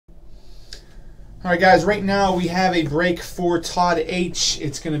All right, guys, right now we have a break for Todd H.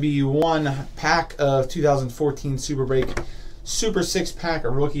 It's going to be one pack of 2014 Super Break Super 6-pack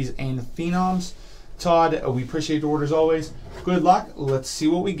of rookies and phenoms. Todd, we appreciate the orders always. Good luck. Let's see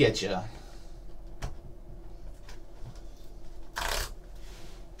what we get you.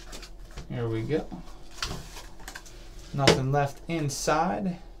 Here we go. Nothing left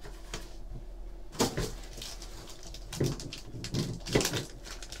inside.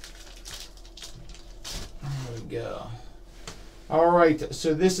 Go. All right,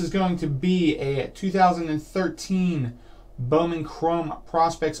 so this is going to be a 2013 Bowman Chrome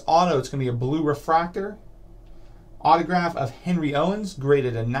Prospects Auto. It's going to be a blue refractor. Autograph of Henry Owens,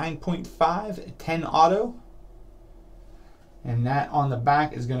 graded a 9.5, 10 auto. And that on the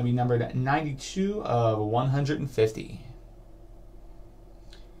back is going to be numbered 92 of 150.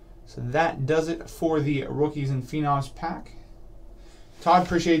 So that does it for the Rookies and Phenoms pack. Todd,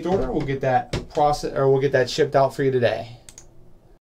 appreciate the order. We'll get that shipped out for you today.